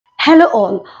Hello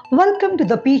all, welcome to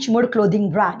the Peachmode clothing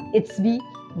brand. It's me,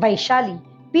 Vaishali.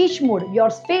 Peachmode,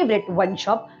 your favorite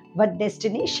one-shop one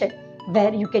destination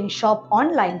where you can shop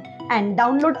online and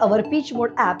download our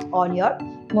Peachmode app on your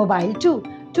mobile too.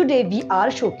 Today we are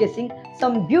showcasing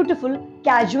some beautiful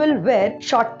casual wear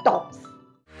short tops.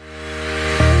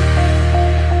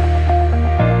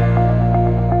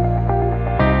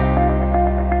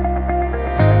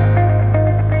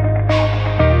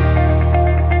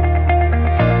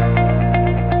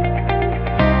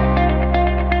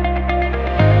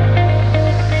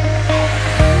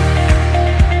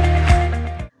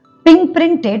 Pink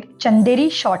printed Chanderi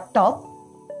short top,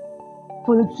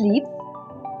 full sleeves,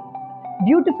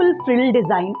 beautiful frill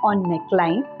design on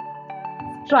neckline,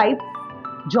 stripes,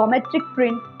 geometric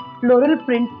print, floral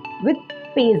print with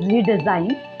paisley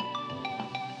design.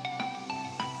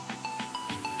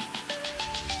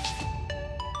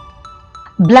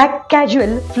 Black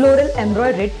casual floral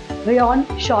embroidered rayon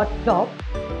short top,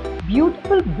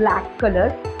 beautiful black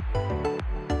color.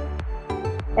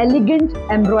 Elegant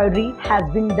embroidery has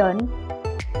been done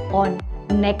on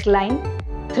neckline,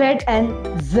 thread and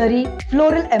zari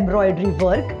floral embroidery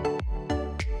work,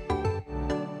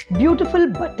 beautiful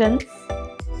buttons,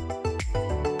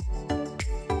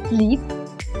 sleeves,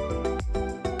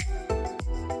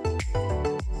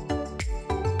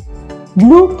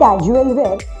 blue casual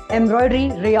wear embroidery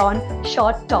rayon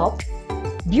short top,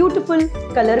 beautiful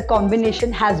color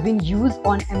combination has been used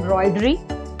on embroidery.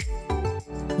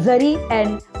 Zari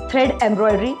and thread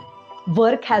embroidery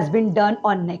work has been done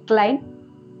on neckline,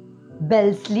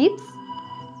 bell sleeves,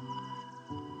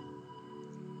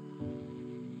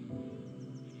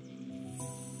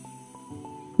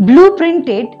 blue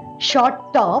printed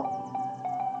short top,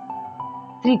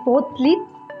 3/4 sleeves,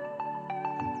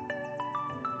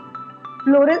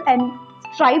 floral and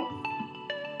striped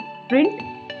print,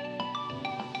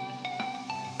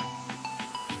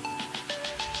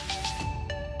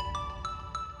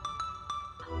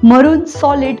 maroon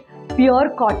solid pure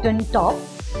cotton top,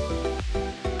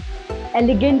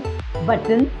 elegant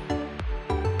buttons,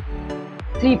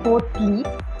 3/4 sleeves,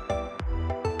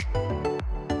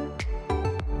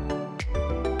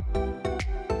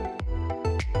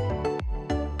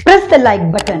 press the like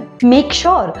button. Make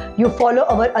sure you follow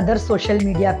our other social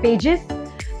media pages.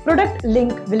 Product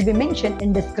link will be mentioned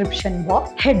in description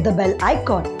box. Hit the bell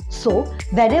icon so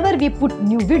whenever we put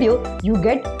new video you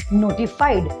get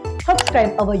notified.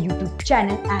 Subscribe our YouTube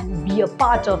channel and be a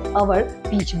part of our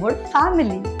Peachmode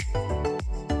family.